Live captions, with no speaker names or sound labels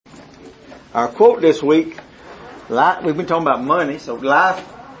Our quote this week, we've been talking about money, so life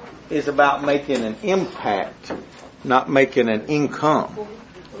is about making an impact, not making an income.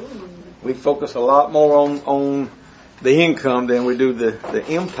 We focus a lot more on the income than we do the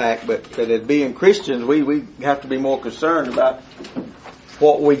impact, but as being Christians, we have to be more concerned about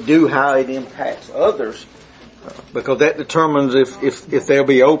what we do, how it impacts others, because that determines if they'll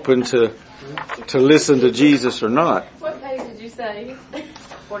be open to listen to Jesus or not. What page did you say?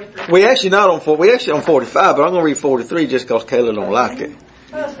 43. We actually on 45, but I'm going to read 43 just because Kayla don't like it.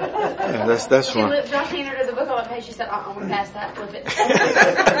 Yeah, that's one. Josh handed her the book on that page. She said, "I'm going to pass that. Flip it."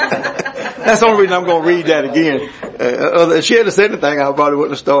 That's the only reason I'm going to read that again. If she hadn't said anything, I probably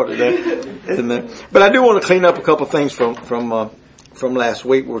wouldn't have started that. But I do want to clean up a couple of things from last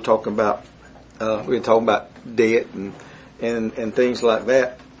week. We were talking about debt and things like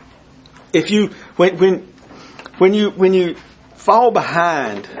that. If you when you fall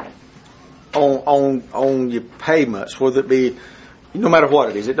behind on your payments, whether it be no matter what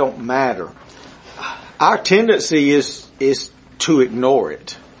it is, it don't matter. Our tendency is to ignore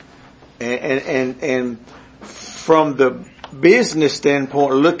it, and from the business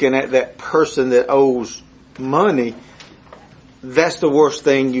standpoint, looking at that person that owes money, that's the worst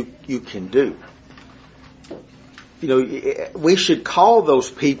thing you can do. You know, we should call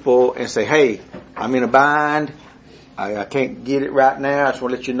those people and say, "Hey, I'm in a bind. I can't get it right now. I just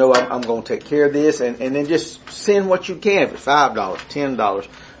want to let you know I'm going to take care of this," and then just send what you can. If it's $5, $10,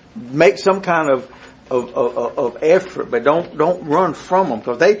 make some kind of effort, but don't run from them,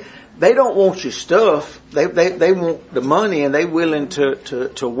 because they don't want your stuff. They want the money, and they're willing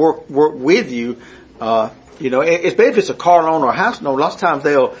to work with you. You know, especially if it's a car loan or a house loan, lots of times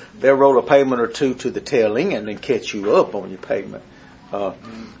they'll roll a payment or two to the tail end and catch you up on your payment.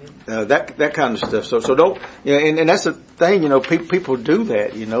 That kind of stuff. So don't, you know, and that's the thing, you know, people do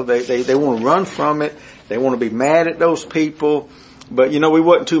that, you know, they want to run from it. They want to be mad at those people. But, you know, we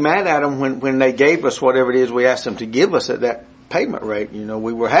wasn't too mad at them when they gave us whatever it is we asked them to give us at that payment rate. You know,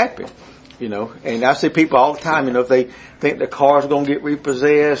 we were happy, you know, and I see people all the time, you know, if they think the car's going to get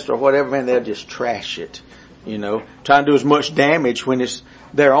repossessed or whatever, man, they'll just trash it, you know, trying to do as much damage when it's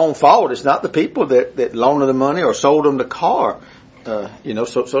their own fault. It's not the people that loaned them the money or sold them the car. You know,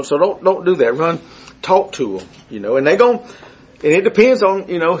 so don't do that. Talk to them, you know, and and it depends on,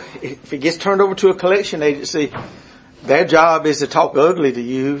 you know, if it gets turned over to a collection agency, their job is to talk ugly to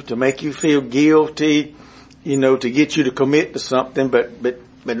you, to make you feel guilty, you know, to get you to commit to something, but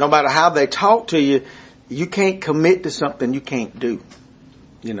no matter how they talk to you, you can't commit to something you can't do.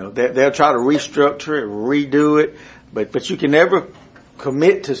 You know, they'll try to restructure it, redo it, but you can never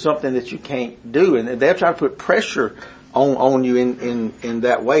commit to something that you can't do, and they'll try to put pressure on you in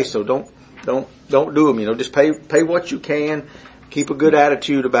that way. So don't do them, you know, just pay what you can, keep a good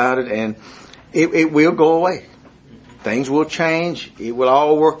attitude about it, and it will go away. Things will change. It will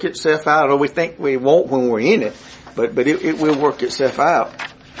all work itself out. Or we think we won't when we're in it, but it will work itself out.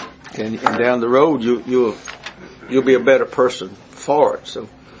 And down the road you'll be a better person for it. So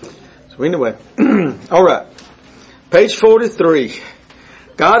anyway, all right. Page 43.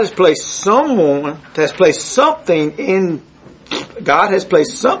 God has placed something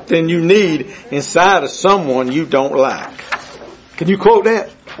you need inside of someone you don't like. Can you quote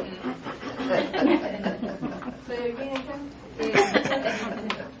that?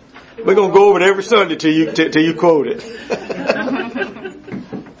 We're going to go over it every Sunday till you quote it. Say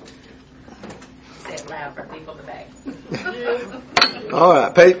it loud for people in the back. All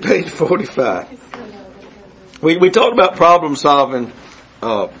right, page 45. We talked about problem solving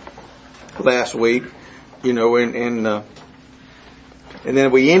last week, you know, and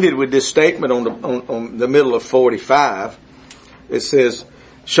then we ended with this statement on the middle of 45. It says,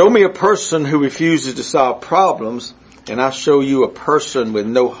 "Show me a person who refuses to solve problems, and I'll show you a person with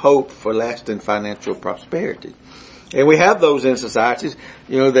no hope for lasting financial prosperity." And we have those in societies,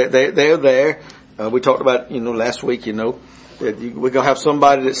 you know, that they're there. We talked about, you know, last week, you know, that we're going to have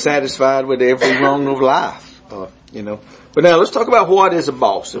somebody that's satisfied with every rung of life, you know. But now let's talk about what is a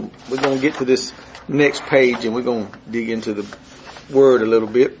boss. And we're going to get to this next page and we're going to dig into the word a little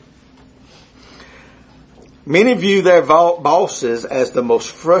bit. Many view their bosses as the most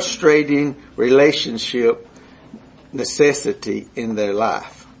frustrating relationship necessity in their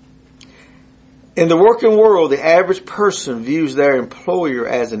life. In the working world, the average person views their employer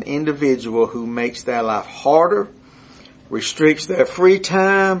as an individual who makes their life harder, restricts their free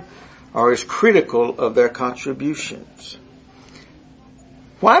time, or is critical of their contributions.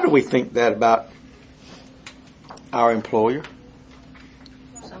 Why do we think that about our employer?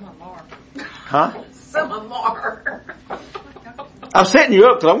 Some of them are. Huh? Some of them are. I'm setting you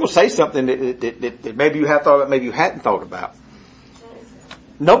up because I'm going to say something that maybe you have thought about, maybe you hadn't thought about.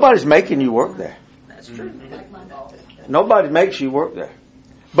 Nobody's making you work there. That's true. Nobody makes you work there.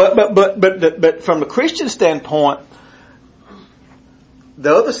 But from a Christian standpoint,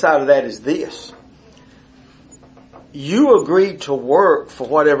 the other side of that is this. You agreed to work for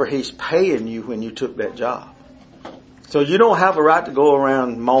whatever he's paying you when you took that job. So you don't have a right to go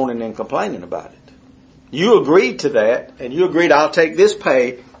around moaning and complaining about it. You agreed to that, and you agreed, I'll take this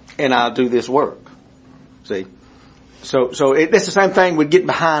pay and I'll do this work. See? So it's the same thing with getting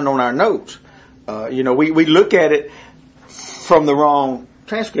behind on our notes. We look at it from the wrong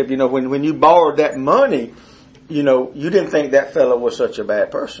transcript. When you borrowed that money, you didn't think that fellow was such a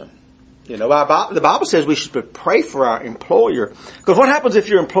bad person. The Bible says we should pray for our employer. Because what happens if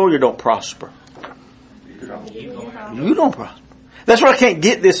your employer don't prosper? You don't prosper. That's what I can't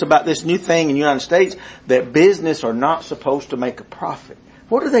get this about this new thing in the United States, that business are not supposed to make a profit.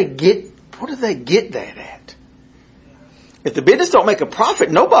 What do they get that at? If the business don't make a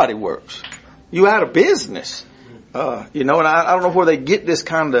profit, nobody works. You out of business. And I don't know where they get this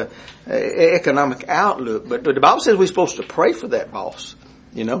kind of economic outlook, but the Bible says we're supposed to pray for that boss,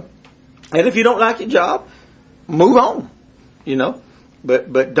 And if you don't like your job, move on,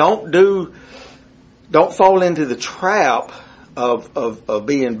 but don't fall into the trap of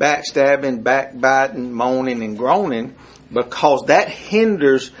being backstabbing, backbiting, moaning and groaning, because that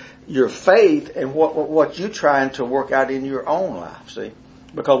hinders your faith and what you're trying to work out in your own life, see?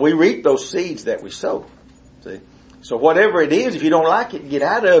 Because we reap those seeds that we sow, see? So whatever it is, if you don't like it, get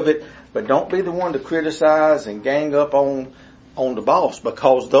out of it, but don't be the one to criticize and gang up on the boss,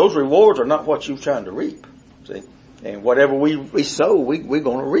 because those rewards are not what you're trying to reap, see? And whatever we sow, we're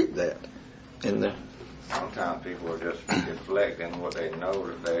going to reap that. Sometimes people are just deflecting what they know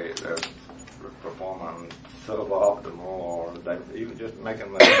that they're performing suboptimal, or they even just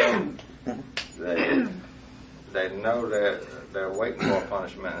making mistakes. They know that they're waiting for a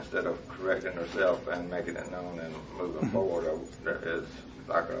punishment instead of correcting themselves and making it known and moving forward. It's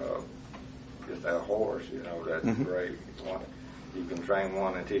like just a horse, that's great. You can train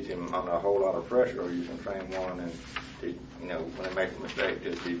one and teach him under a whole lot of pressure, or you can train one and teach, when they make a mistake,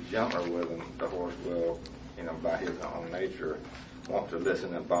 just be gentler with them. The horse will, by his own nature, want to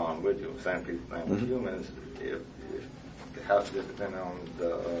listen and bond with you. Same thing with humans. If it has to depend on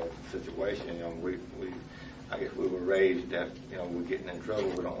the situation. I guess we were raised that we're getting in trouble.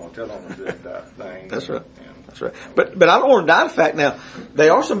 We don't want to tell them that thing. That's right. That's right. But I don't want to deny the fact now.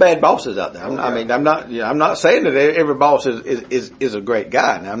 There are some bad bosses out there. I'm not saying that every boss is a great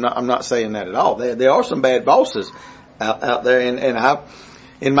guy. Now, I'm not saying that at all. There are some bad bosses out there, and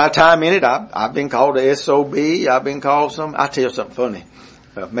in my time in it, I've been called a SOB. I've been called some. I'll tell you something funny.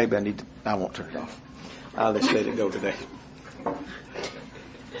 Maybe I won't turn it off. I'll just let it go today.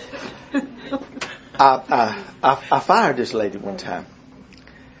 I fired this lady one time.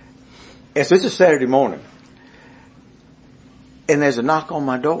 And so it's a Saturday morning. And there's a knock on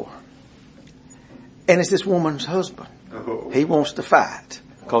my door. And it's this woman's husband. He wants to fight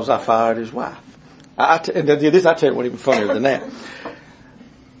because I fired his wife. I tell you, it wasn't even funnier than that.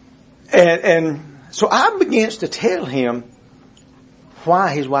 And so I begins to tell him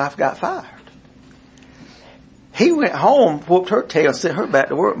why his wife got fired. He went home, whooped her tail, and sent her back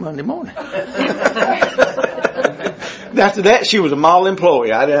to work Monday morning. After that, she was a model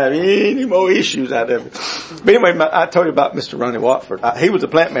employee. I didn't have any more issues out of it. But anyway, I told you about Mr. Ronnie Watford. He was the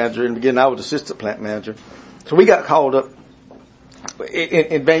plant manager in the beginning. I was assistant plant manager. So we got called up.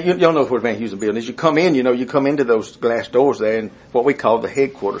 You'll know what Van Heusen building is. You come in, you come into those glass doors there, and what we call the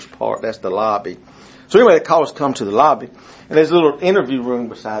headquarters part, that's the lobby. So anyway, they called us to come to the lobby, and there's a little interview room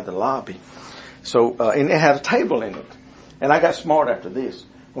beside the lobby. So, and it had a table in it. And I got smart after this.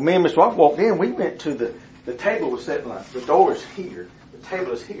 When me and Mr. Watford walked in, we went to the table was set like, the door is here, the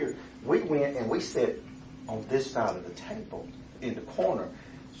table is here. We went and we sat on this side of the table in the corner.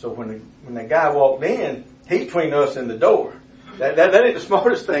 So when the guy walked in, he's between us and the door. That ain't the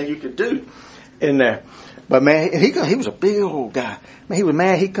smartest thing you could do in there. But man, he was a big old guy. Man, he was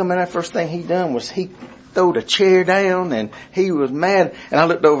mad. He come in there, first thing he done was he threw the chair down, and he was mad. And I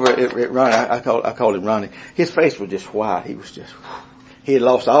looked over at Ronnie. I called him Ronnie. His face was just white. He was just, he had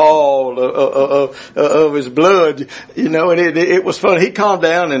lost all of his blood, and it was funny. He calmed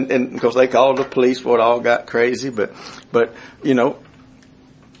down, and because they called the police before it all got crazy. But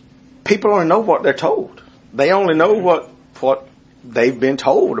people only know what they're told. They only know what they've been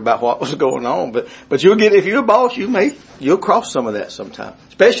told about what was going on. But if you're a boss, you'll cross some of that sometime.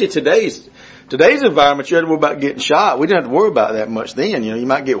 Especially today's environment, you had to worry about getting shot. We didn't have to worry about that much then. You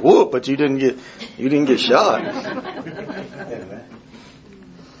might get whooped, but you didn't get shot.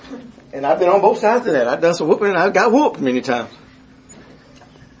 And I've been on both sides of that. I've done some whooping and I got whooped many times.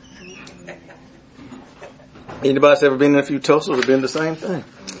 Anybody that's ever been in a few tussles have been the same thing.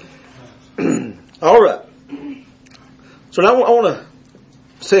 All right. So now I want to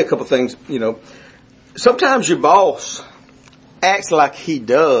say a couple things. Sometimes your boss acts like he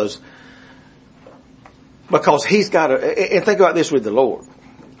does because he's got to, and think about this with the Lord.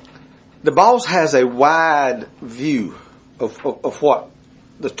 The boss has a wide view of what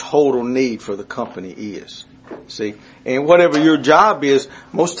the total need for the company is. See? And whatever your job is,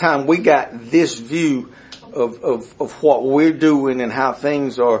 most time we got this view of what we're doing and how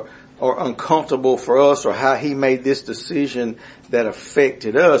things are uncomfortable for us, or how he made this decision that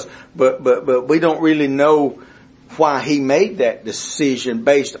affected us. But we don't really know why he made that decision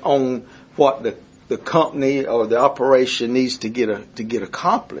based on what the company or the operation needs to get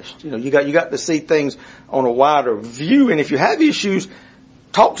accomplished. You got to see things on a wider view. And if you have issues,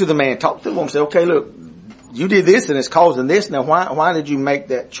 talk to the man, talk to the woman, say, okay, look, you did this and it's causing this. Now why did you make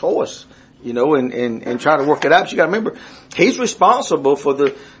that choice? And try to work it out. But you got to remember, he's responsible for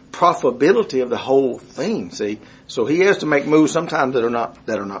the profitability of the whole thing. See, so he has to make moves sometimes that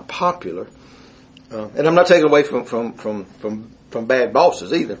are not popular. And I'm not taking away from bad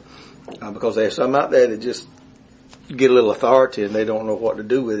bosses either, because there's some out there that just get a little authority and they don't know what to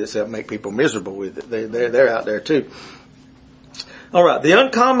do with it except make people miserable with it. They're out there too. All right, the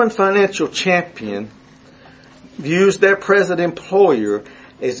uncommon financial champion views their present employer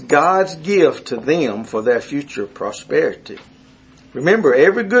as God's gift to them for their future prosperity. Remember,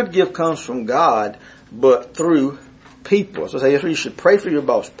 every good gift comes from God, but through people. So you should pray for your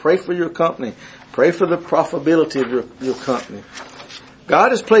boss, pray for your company, pray for the profitability of your company.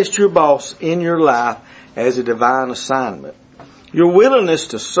 God has placed your boss in your life as a divine assignment. Your willingness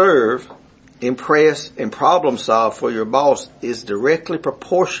to serve, impress, and problem solve for your boss is directly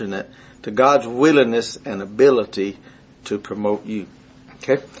proportionate to God's willingness and ability to promote you.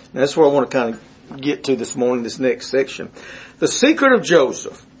 Okay, now that's where I want to kind of get to this morning, this next section. The secret of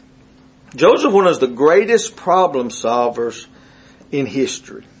Joseph. Joseph was one of the greatest problem solvers in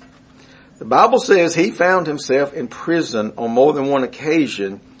history. The Bible says he found himself in prison on more than one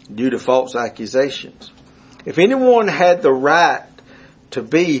occasion due to false accusations. If anyone had the right to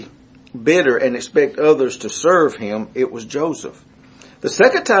be bitter and expect others to serve him, it was Joseph. The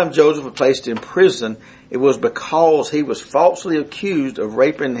second time Joseph was placed in prison, it was because he was falsely accused of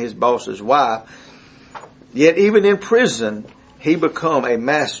raping his boss's wife. Yet even in prison, he became a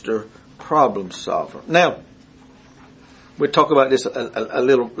master problem solver. Now, we'll talk about this a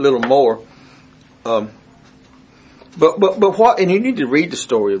little more. But what, and you need to read the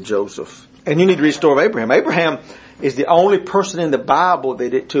story of Joseph. And you need to read the story of Abraham. Abraham is the only person in the Bible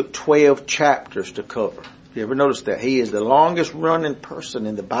that it took 12 chapters to cover. You ever notice that? He is the longest running person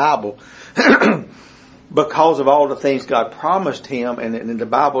in the Bible because of all the things God promised him, and in the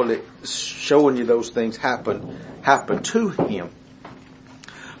Bible it's showing you those things happen to him.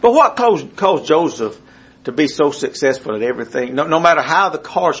 But what caused Joseph to be so successful at everything? No matter how the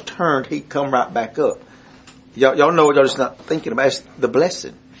cars turned, he'd come right back up. Y'all know what y'all just not thinking about. It's the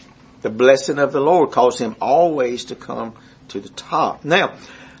blessing. The blessing of the Lord caused him always to come to the top. Now,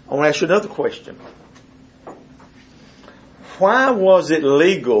 I want to ask you another question. Why was it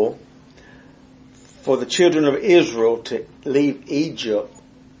legal for the children of Israel to leave Egypt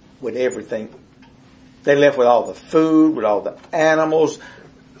with everything? They left with all the food, with all the animals,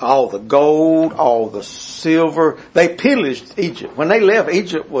 all the gold, all the silver. They pillaged Egypt. When they left,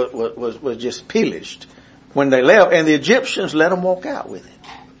 Egypt was just pillaged when they left, and the Egyptians let them walk out with it.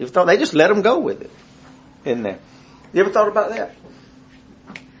 You thought they just let them go with it in there. You ever thought about that?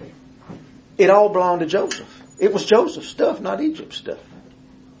 It all belonged to Joseph. It was Joseph's stuff, not Egypt's stuff.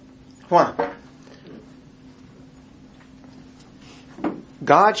 Why?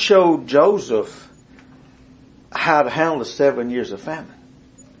 God showed Joseph how to handle the 7 years of famine.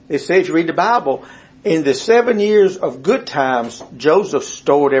 It says, you read the Bible, in the 7 years of good times, Joseph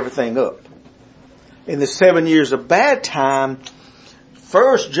stored everything up. In the 7 years of bad time,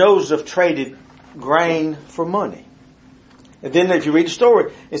 first Joseph traded grain for money. And then if you read the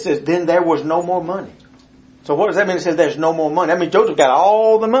story, it says, then there was no more money. So what does that mean? It says there's no more money. That means Joseph got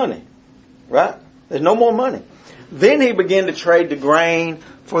all the money. Right? There's no more money. Then he began to trade the grain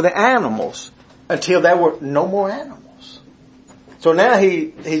for the animals until there were no more animals. So now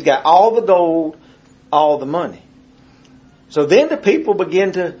he's got all the gold, all the money. So then the people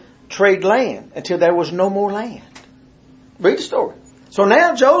began to trade land until there was no more land. Read the story. So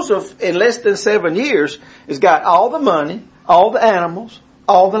now Joseph, in less than 7 years, has got all the money, all the animals,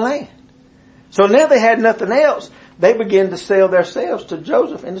 all the land. So now they had nothing else they begin to sell themselves to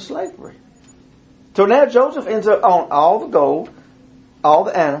Joseph into slavery. So now Joseph ends up on all the gold, all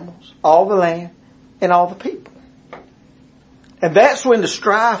the animals, all the land, and all the people. And that's when the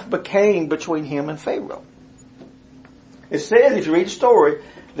strife became between him and Pharaoh. It says, if you read the story,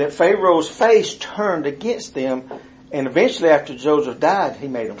 that Pharaoh's face turned against them, and eventually after Joseph died, he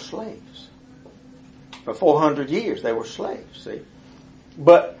made them slaves. For 400 years they were slaves, see.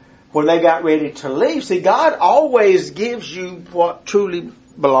 But when they got ready to leave, see, God always gives you what truly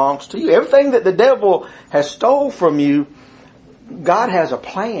belongs to you. Everything that the devil has stole from you, God has a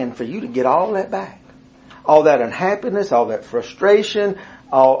plan for you to get all that back. All that unhappiness, all that frustration,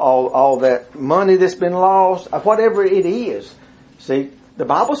 all that money that's been lost, whatever it is. See, the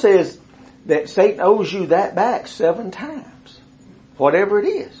Bible says that Satan owes you that back 7 times. Whatever it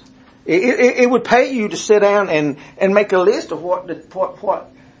is. It would pay you to sit down and make a list of what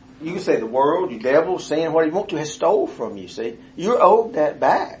you can say the world, you devil, sin, what you want to has stole from you, see. You're owed that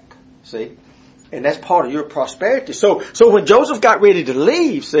back, see. And that's part of your prosperity. So when Joseph got ready to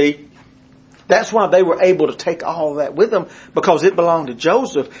leave, see, that's why they were able to take all that with them, because it belonged to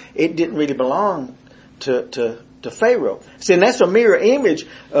Joseph. It didn't really belong to Pharaoh. See, and that's a mirror image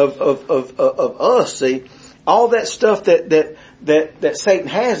of us, see. All that stuff that Satan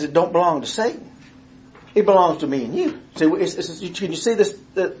has, it don't belong to Satan. It belongs to me and you. See, can you see this,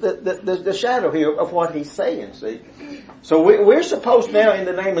 the shadow here of what he's saying, see? So we're supposed now, in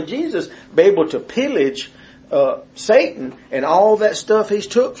the name of Jesus, be able to pillage Satan and all that stuff he's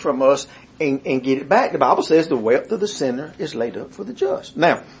took from us and get it back. The Bible says the wealth of the sinner is laid up for the just.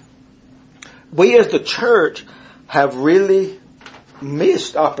 Now, we as the church have really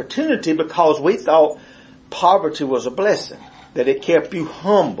missed opportunity because we thought poverty was a blessing, that it kept you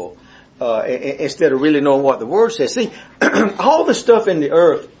humble, instead of really knowing what the Word says. See, all the stuff in the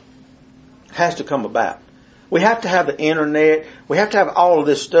earth has to come about. We have to have the internet. We have to have all of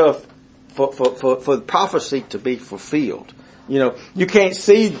this stuff for the prophecy to be fulfilled. You know, you can't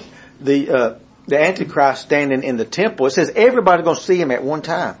see the Antichrist standing in the temple. It says everybody's going to see him at one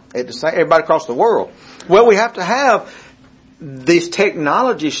time, everybody across the world. Well, we have to have this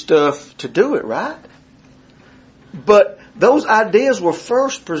technology stuff to do it, right? But those ideas were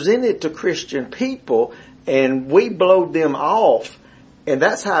first presented to Christian people, and we blowed them off, and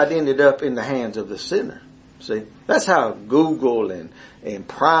that's how it ended up in the hands of the sinner. See, that's how Google and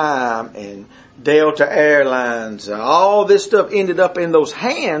Prime and Delta Airlines, all this stuff ended up in those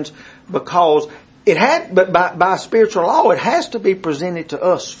hands, because it had, but by spiritual law, it has to be presented to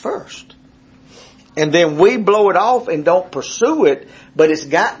us first. And then we blow it off and don't pursue it, but it's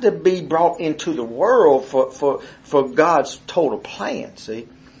got to be brought into the world for God's total plan, see?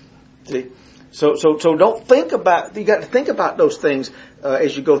 So don't think about, you got to think about those things,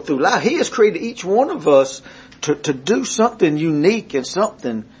 as you go through life. He has created each one of us to do something unique and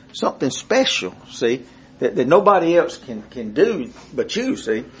something special, see? That nobody else can do but you,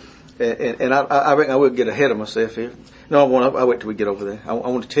 see? And I reckon I will get ahead of myself here. No, I'll wait till we get over there. I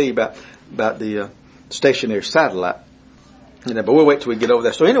want to tell you about the stationary satellite. You know, but we'll wait till we get over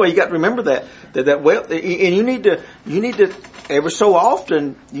there. So anyway, you got to remember that wealth, and you need to every so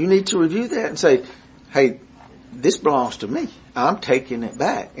often you need to review that and say, hey, this belongs to me. I'm taking it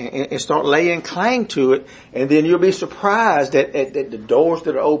back, and start laying claim to it, and then you'll be surprised at the doors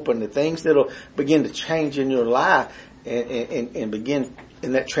that are open, the things that'll begin to change in your life, and begin,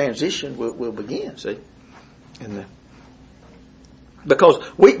 and that transition will begin. See, because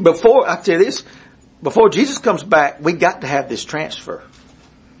before Jesus comes back, we got to have this transfer.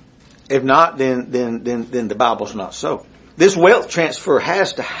 If not, then the Bible's not so. This wealth transfer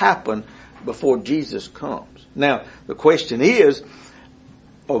has to happen before Jesus comes. Now, the question is,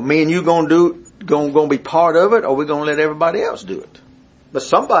 are me and you going to be part of it, or are we going to let everybody else do it? But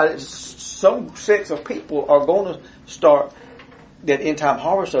some sects of people are going to start that end time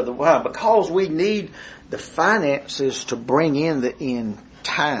harvest of the vine, because we need the finances to bring in the end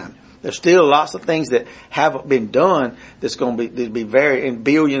time. There's still lots of things that haven't been done that's going to be very in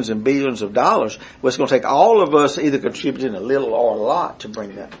billions and billions of dollars. Well, it's going to take all of us either contributing a little or a lot to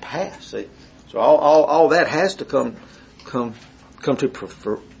bring that to pass. See? So all that has to come to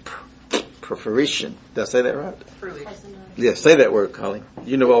fruition. Did I say that right? Fruition. Yeah, say that word, Colleen.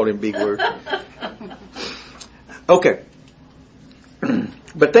 You know all them big words. Okay.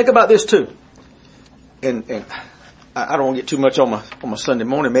 But think about this too. And I don't want to get too much on my Sunday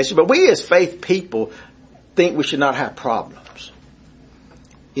morning message, but we as faith people think we should not have problems.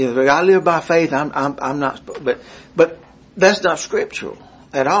 You know, I live by faith. I'm not, but that's not scriptural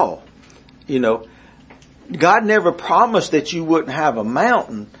at all. You know, God never promised that you wouldn't have a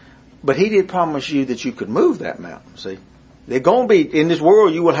mountain, But he did promise you that you could move that mountain, see. They're going to be, in this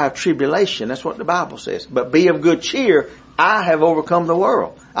world you will have tribulation. That's what the Bible says. But be of good cheer. I have overcome the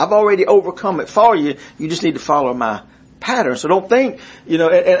world. I've already overcome it for you. You just need to follow my pattern. So don't think, and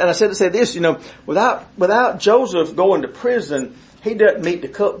I said to say this, without Joseph going to prison, he doesn't meet the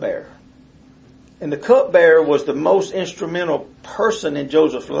cupbearer. And the cupbearer was the most instrumental person in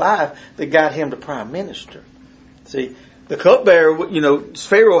Joseph's life that got him to prime minister. See, the cupbearer,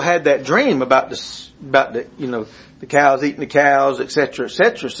 Pharaoh had that dream about the cows eating the cows, etc.,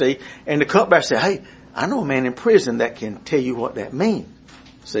 see, and the cupbearer said, hey, I know a man in prison that can tell you what that means.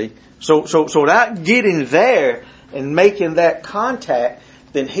 See, so without getting there and making that contact,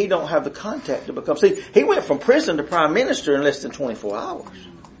 then he don't have the contact to become. See, he went from prison to prime minister in less than 24 hours.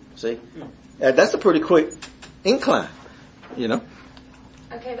 See, that's a pretty quick incline,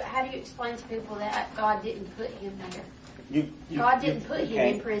 Okay, but how do you explain to people that God didn't put him there? God didn't put him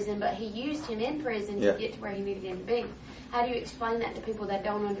in prison, but he used him in prison to get to where he needed him to be. How do you explain that to people that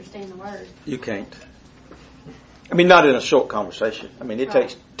don't understand the word? You can't. I mean, not in a short conversation. I mean, it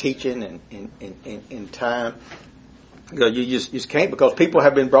takes teaching and time. You just can't, because people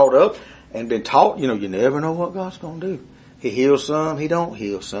have been brought up and been taught, you never know what God's going to do. He heals some, he don't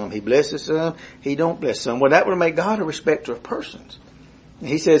heal some. He blesses some, he don't bless some. Well, that would make God a respecter of persons. And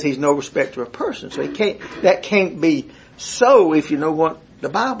he says he's no respecter of persons. So that can't be so if you know what the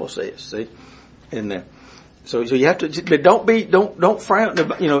Bible says, see? And so you have to, but don't frown,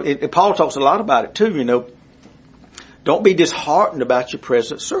 and Paul talks a lot about it too, Don't be disheartened about your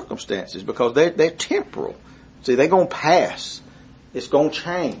present circumstances, because they're temporal. See, they're going to pass. It's going to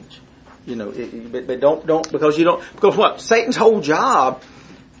change. But don't, because what? Satan's whole job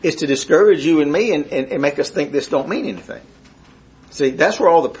is to discourage you and me and make us think this don't mean anything. See, that's where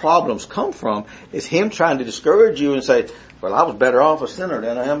all the problems come from, is him trying to discourage you and say, well, I was better off a sinner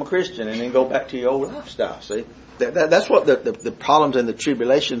than I am a Christian, and then go back to your old lifestyle, see? That's what the problems and the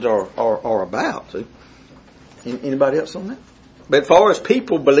tribulations are about, see? Anybody else on that? But as far as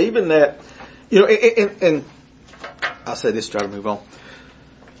people believing that, and I'll say this, try to move on.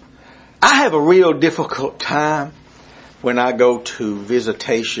 I have a real difficult time when I go to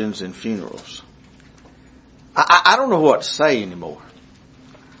visitations and funerals. I don't know what to say anymore.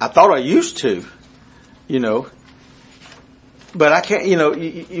 I thought I used to, but I can't,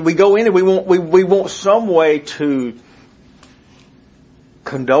 we go in and we want some way to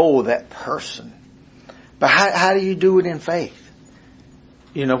condole that person. But how do you do it in faith?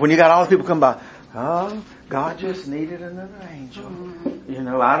 When you got all the people come by, oh, God just needed another angel.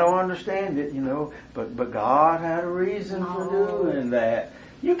 I don't understand it, but God had a reason for doing that.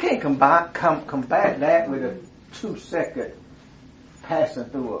 You can't combat that with a 2-second passing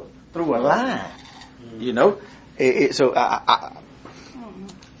through a line. So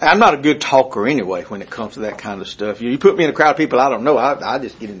I'm not a good talker anyway when it comes to that kind of stuff. You put me in a crowd of people I don't know, I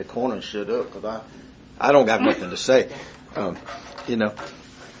just get in the corner and shut up, because I don't got nothing to say. So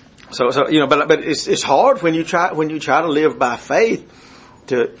but it's hard when you try to live by faith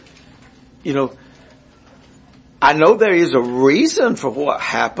to, I know there is a reason for what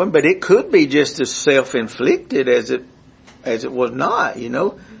happened, but it could be just as self-inflicted as it was not,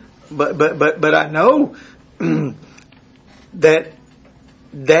 But I know that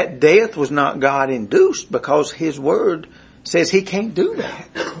death was not God induced, because his word says he can't do that.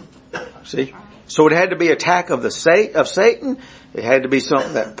 See? So it had to be an attack of Satan. It had to be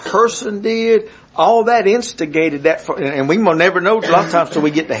something that person did. All that instigated that, and we will never know a lot of times till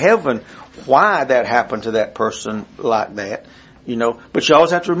we get to heaven why that happened to that person like that, But you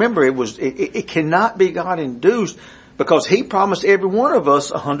always have to remember it cannot be God induced, because he promised every one of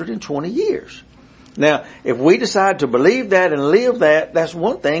us 120 years. Now, if we decide to believe that and live that, that's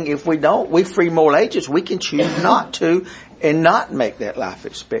one thing. If we don't, we free moral agents, we can choose not to and not make that life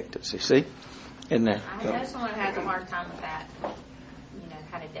expectancy. See? I know someone who has a hard time with that,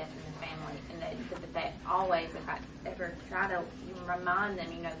 kind of death in the family, and that always, if I ever try to remind them,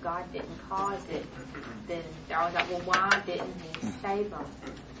 God didn't cause it, then they're always like, well, why didn't he save them?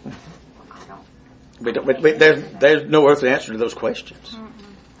 Well, I don't. But there's no earthly answer to those questions.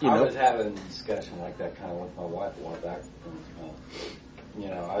 Mm-hmm. I was having a discussion like that kind of with my wife a while back.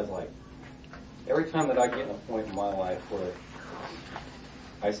 I was like, every time that I get in a point in my life where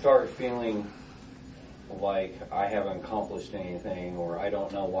I start feeling like I haven't accomplished anything, or I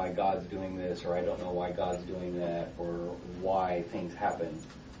don't know why God's doing this, or I don't know why God's doing that, or why things happen,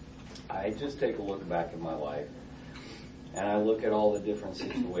 I just take a look back at my life, and I look at all the different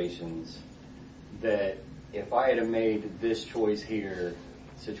situations that if I had made this choice here,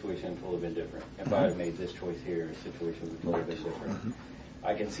 the situation would have been different. If I had made this choice here, the situation would have totally been different.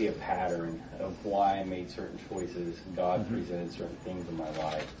 I can see a pattern of why I made certain choices. God presented certain things in my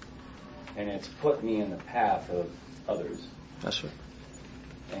life. And it's put me in the path of others. That's right.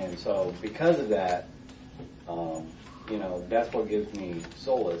 And so because of that, that's what gives me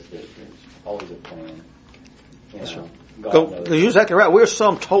solace, that there's always a plan. That's right. You're exactly right. We're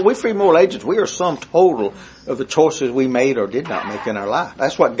free moral agents. We are sum total of the choices we made or did not make in our life.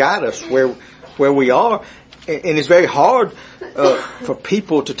 That's what got us where we are. And it's very hard for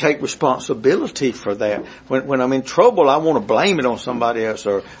people to take responsibility for that. When I'm in trouble, I want to blame it on somebody else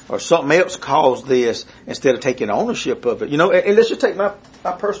or something else caused this instead of taking ownership of it. And let's just take my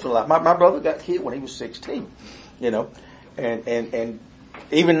personal life. My brother got killed when he was 16. And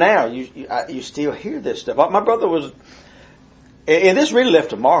even now you still hear this stuff. My brother was, and this really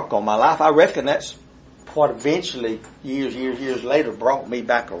left a mark on my life. I reckon that's what eventually, years later, brought me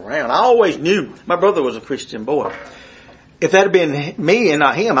back around. I always knew my brother was a Christian boy. If that had been me and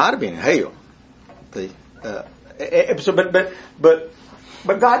not him, I'd have been in hell.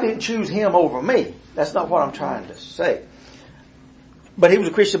 But God didn't choose him over me. That's not what I'm trying to say. But he was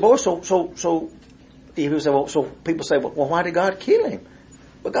a Christian boy, so people say, so people say, well, why did God kill him?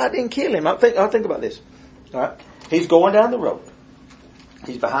 But God didn't kill him. I'll think about this. All right, he's going down the road.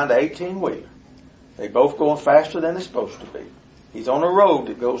 He's behind the 18-wheeler. They both going faster than they're supposed to be. He's on a road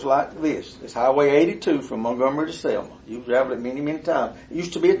that goes like this. It's Highway 82 from Montgomery to Selma. You've traveled it many times. It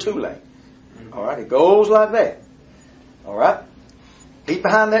used to be a 2-lane. All right, it goes like that. All right, he's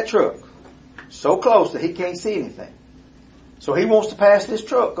behind that truck, so close that he can't see anything. So he wants to pass this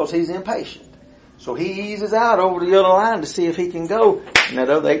truck because he's impatient. So he eases out over the other line to see if he can go. And that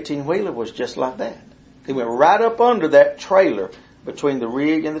other 18-wheeler was just like that. He went right up under that trailer, between the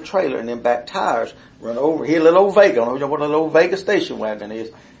rig and the trailer, and then back tires run over. Here, a little old Vega. I don't know what a little old Vega station wagon is.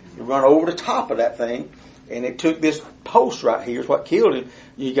 You run over the top of that thing, and it took this post right here. Is what killed him.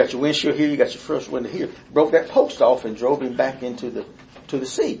 You got your windshield here. You got your first window here. Broke that post off and drove him back into the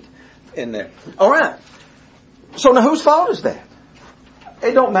seat in there. All right. So now, whose fault is that?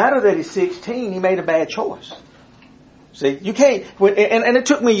 It don't matter that he's 16. He made a bad choice. See, you can't, and it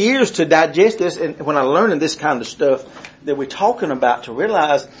took me years to digest this, and when I learned this kind of stuff that we're talking about, to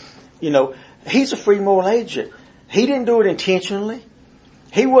realize, he's a free moral agent. He didn't do it intentionally.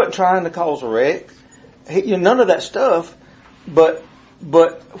 He wasn't trying to cause a wreck. None of that stuff. But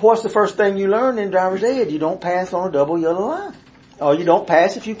what's the first thing you learn in driver's ed? You don't pass on a double yellow line. Or you don't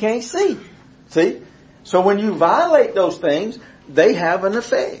pass if you can't see. See? So when you violate those things, they have an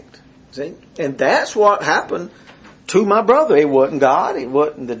effect. See? And that's what happened to my brother. It wasn't God. It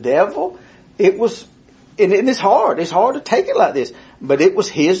wasn't the devil. It was, and it's hard. It's hard to take it like this. But it was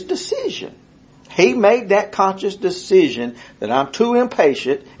his decision. He made that conscious decision that I'm too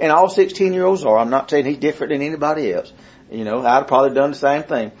impatient, and all 16-year-olds are. I'm not saying he's different than anybody else. I'd have probably done the same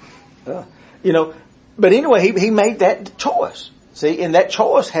thing. But anyway, he made that choice. See, and that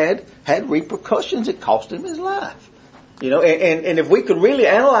choice had repercussions. It cost him his life. And if we could really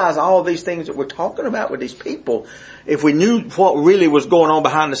analyze all of these things that we're talking about with these people, if we knew what really was going on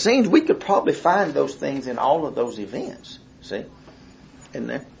behind the scenes, we could probably find those things in all of those events. See? In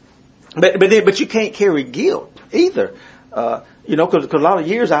there. But you can't carry guilt either. Cause a lot of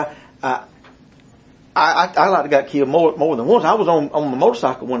years I like got killed more than once. I was on a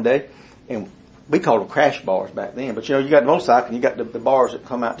motorcycle one day, and we called them crash bars back then. But you got the motorcycle and you got the bars that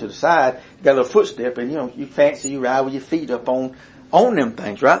come out to the side. You got a little footstep, and you fancy you ride with your feet up on them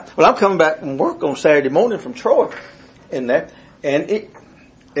things, right? Well, I'm coming back from work on Saturday morning from Troy in there, and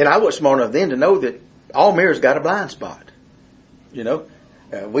I wasn't smart enough then to know that all mirrors got a blind spot.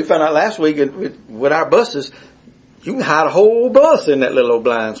 We found out last week with our buses, you can hide a whole bus in that little old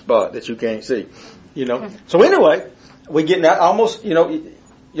blind spot that you can't see. So anyway, we getting out almost,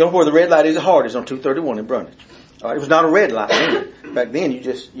 where the red light is at Hard is on 231 in Brundage. It was not a red light then. Back then, you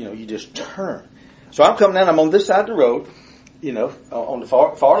just turn. So I'm coming down. I'm on this side of the road, on the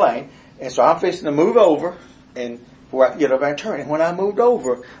far lane, and so I'm fixing to move over, and where I can get over and turn. And when I moved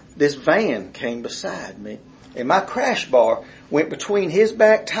over, this van came beside me, and my crash bar went between his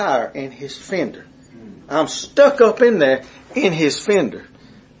back tire and his fender. I'm stuck up in there in his fender,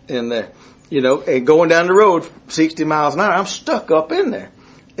 in there, and going down the road 60 miles an hour. I'm stuck up in there.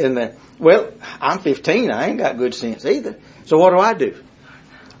 Well, I'm 15. I ain't got good sense either. So what do?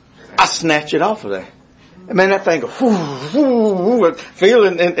 I snatch it off of there. Man, that thing goes,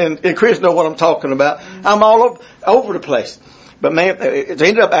 feeling, and Chris know what I'm talking about. I'm all over the place. But man, it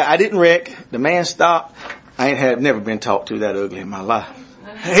ended up, I didn't wreck. The man stopped. I have never been talked to that ugly in my life.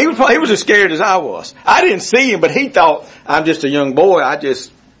 He was as scared as I was. I didn't see him, but he thought I'm just a young boy.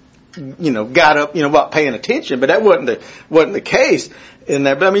 got up, about paying attention, but that wasn't the case in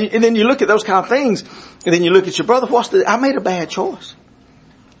that. But I mean, and then you look at those kind of things, and then you look at your brother. I made a bad choice.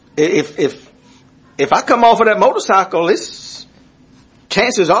 If I come off of that motorcycle,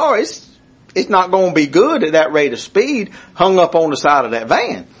 chances are it's not going to be good at that rate of speed, hung up on the side of that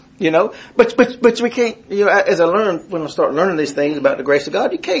van. But we can't, when I start learning these things about the grace of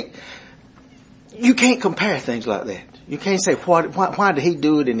God, you can't compare things like that. You can't say, why did he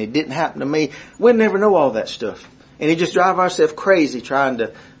do it and it didn't happen to me? We'll never know all that stuff. And we just drive ourselves crazy trying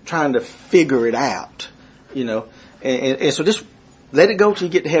to figure it out, and so just let it go till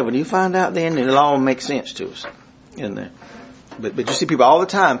you get to heaven. You find out then, and it'll all make sense to us in there. But you see people all the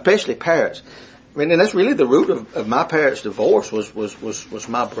time, especially parents. I mean, and that's really the root of my parents' divorce was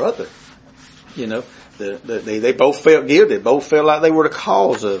my brother. They both felt guilty. They both felt like they were the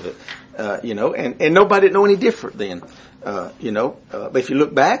cause of it. And nobody didn't know any different then. But if you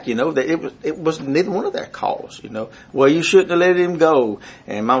look back, that it was neither one of their cause. Well, you shouldn't have let him go.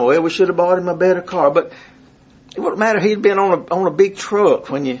 And Mama, well, we should have bought him a better car. But it wouldn't matter. He'd been on a big truck.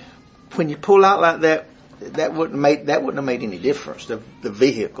 When you pull out like that, that wouldn't have made any difference. The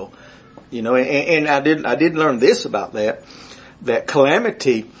vehicle, and I did learn this about that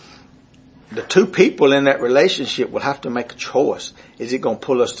calamity. The two people in that relationship will have to make a choice. Is it going to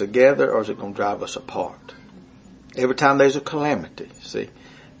pull us together or is it going to drive us apart? Every time there's a calamity, see.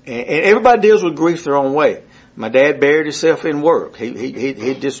 And everybody deals with grief their own way. My dad buried himself in work.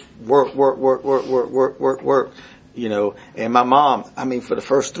 He just work. And my mom, for the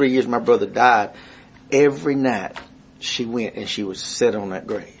first 3 years my brother died, every night she went and she would sit on that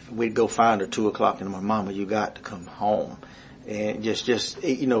grave. We'd go find her 2:00 and my mama, you got to come home. And just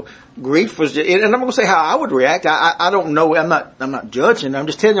grief was just, and I'm going to say how I would react. I don't know. I'm not judging. I'm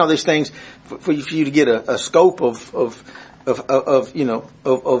just telling you all these things for you to get a scope of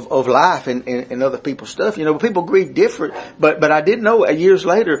life and other people's stuff. People grieve different, but I did know years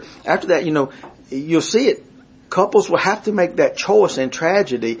later after that, you'll see it. Couples will have to make that choice in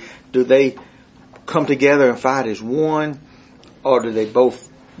tragedy. Do they come together and fight as one, or do they both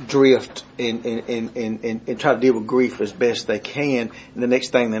drift and try to deal with grief as best they can, and the next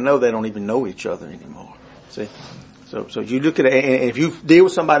thing they know, they don't even know each other anymore. See? So you look at it, and if you deal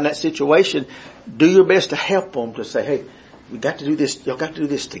with somebody in that situation, do your best to help them to say, hey, we got to do this, y'all got to do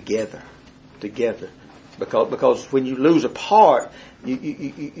this together. Because when you lose a part,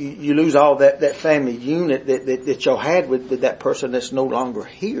 you lose all that family unit that y'all had with that person that's no longer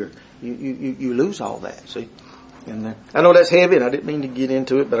here. You lose all that, see? And I know that's heavy, and I didn't mean to get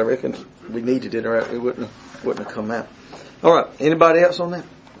into it, but I reckon we needed it, or it wouldn't have come out. All right, anybody else on that?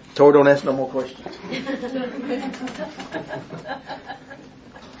 Tori, don't ask no more questions.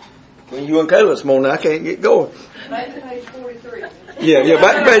 When you and Kayla this morning, I can't get going. Back to page 43. Yeah,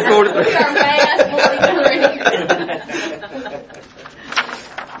 back to page 43.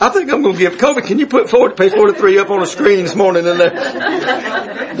 I think I'm going to give Kobe. Can you put page 43 up on the screen this morning in there?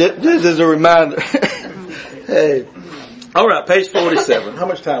 Just as a reminder. Hey. All right, page 47. How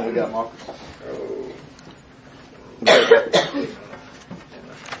much time we got, Mark?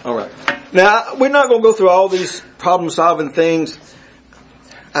 All right. Now, we're not going to go through all these problem-solving things.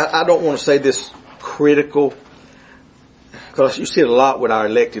 I don't want to say this critical, because you see it a lot with our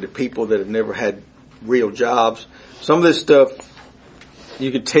elected people that have never had real jobs. Some of this stuff,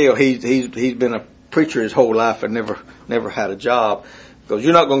 you can tell he's been a preacher his whole life and never had a job. Because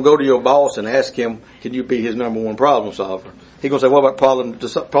you're not going to go to your boss and ask him, can you be his number one problem solver? He's going to say, what about problem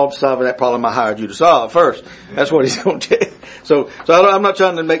solving that problem I hired you to solve first? That's what he's going to tell you. So I'm not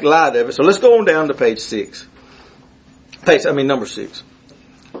trying to make light of it. So let's go on down to page 6. Number 6.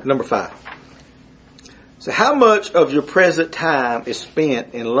 Number 5. So how much of your present time is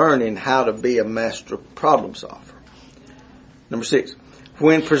spent in learning how to be a master problem solver? Number 6.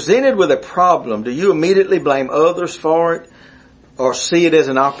 When presented with a problem, do you immediately blame others for it, or see it as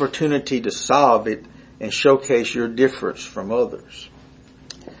an opportunity to solve it and showcase your difference from others?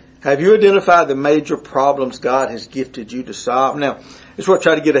 Have you identified the major problems God has gifted you to solve? Now, this is where I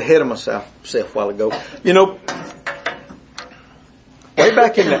tried to get ahead of myself a while ago. Way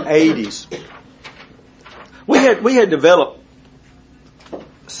back in the 80s, we had developed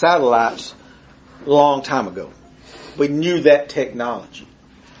satellites a long time ago. We knew that technology.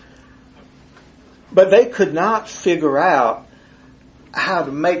 But they could not figure out how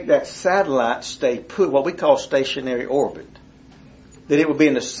to make that satellite stay put, what we call stationary orbit. That it would be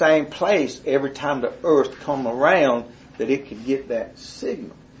in the same place every time the Earth come around, that it could get that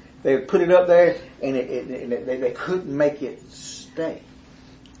signal. They would put it up there, and they couldn't make it stay.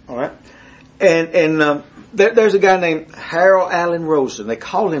 All right, and there's a guy named Harold Allen Rosen. They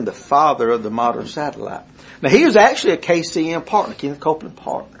call him the father of the modern satellite. Now, he was actually a KCM partner, Kenneth Copeland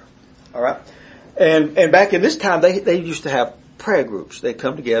partner. All right? And back in this time, they used to have prayer groups. They'd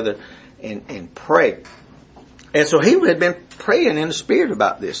come together and pray. And so he had been praying in the Spirit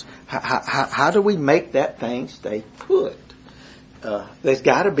about this. How do we make that thing stay put? There's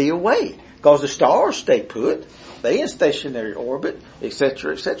got to be a way. Because the stars stay put. They in stationary orbit,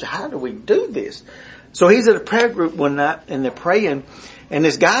 etc., etc. How do we do this? So he's at a prayer group one night, and they're praying, and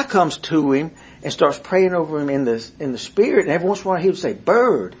this guy comes to him and starts praying over him in the Spirit, and every once in a while he would say,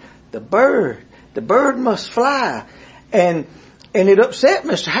 "Bird, the bird must fly," and it upset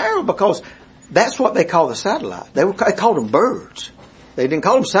Mr. Harold because that's what they call the satellite. They called them birds. They didn't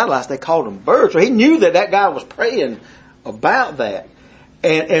call them satellites; they called them birds. So he knew that guy was praying about that,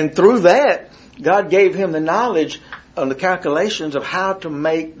 and through that, God gave him the knowledge on the calculations of how to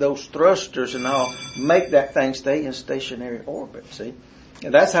make those thrusters and all, make that thing stay in stationary orbit. See,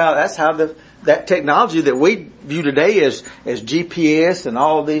 and that's how that technology that we view today as GPS and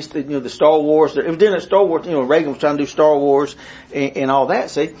all these, the Star Wars. It was doing Star Wars. Reagan was trying to do Star Wars and all that.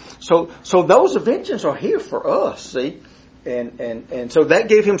 See, so those inventions are here for us. See. And so that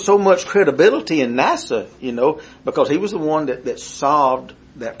gave him so much credibility in NASA, because he was the one that solved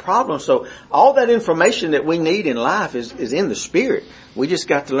that problem. So all that information that we need in life is in the Spirit. We just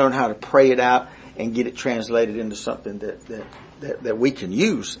got to learn how to pray it out and get it translated into something that we can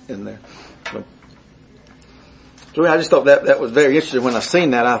use in there. So I just thought that was very interesting. When I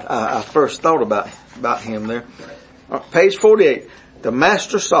seen that, I first thought about him there. Page 48, the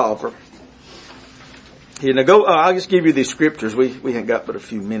Master Solver. I'll just give you these scriptures. We ain't got but a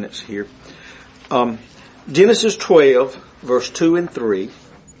few minutes here. Genesis 12, verse 2 and 3.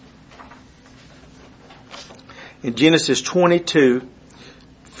 And Genesis 22,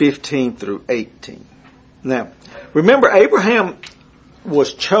 15 through 18. Now, remember Abraham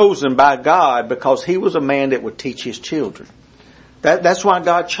was chosen by God because he was a man that would teach his children. That's why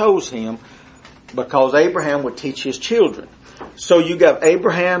God chose him, because Abraham would teach his children. So you got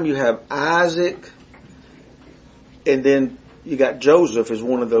Abraham, you have Isaac, and then you got Joseph as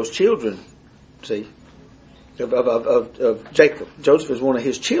one of those children, see, of Jacob. Joseph is one of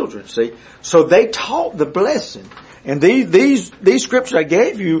his children, see. So they taught the blessing. And these scriptures I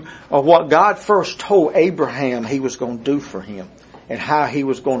gave you are what God first told Abraham he was going to do for him and how he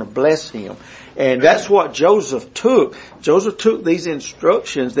was going to bless him. And that's what Joseph took. Joseph took these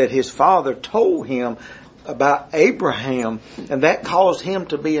instructions that his father told him about Abraham, and that caused him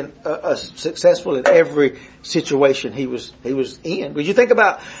to be successful in every situation he was in. But you think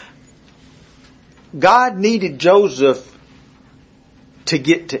about, God needed Joseph to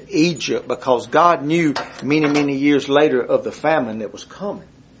get to Egypt because God knew many, many years later of the famine that was coming.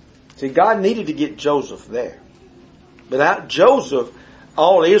 See, God needed to get Joseph there. Without Joseph,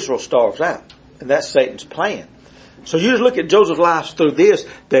 all Israel starves out, and that's Satan's plan. So you just look at Joseph's life through this,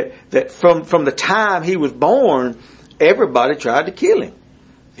 that from the time he was born, everybody tried to kill him.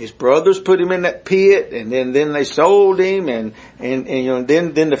 His brothers put him in that pit, and then they sold him, and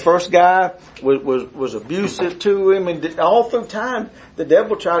then the first guy was abusive to him, and all through time the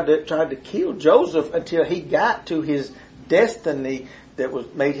devil tried to kill Joseph until he got to his destiny that was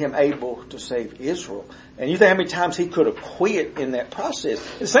made him able to save Israel. And you think how many times he could have quit in that process.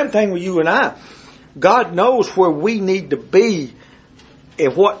 The same thing with you and I. God knows where we need to be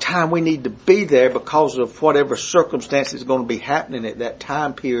at what time we need to be there because of whatever circumstance is going to be happening at that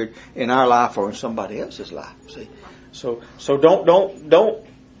time period in our life or in somebody else's life. See, so don't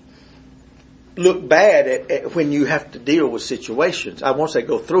look bad at when you have to deal with situations. I won't say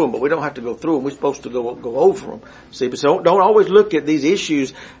go through them, but we don't have to go through them. We're supposed to go over them. See, but so don't always look at these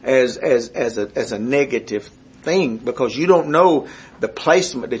issues as a negative thing, because you don't know the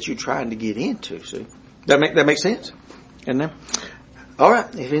placement that you're trying to get into. See, that make sense? And then, all right.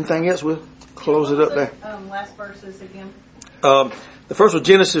 If anything else, we'll close it up there. Last verses again. The first was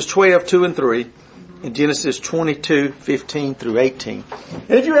Genesis 12, 2 and 3, and Genesis 22, 15 through 18. And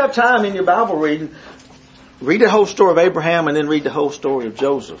if you have time in your Bible reading, read the whole story of Abraham and then read the whole story of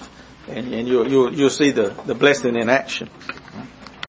Joseph, and you'll see the blessing in action.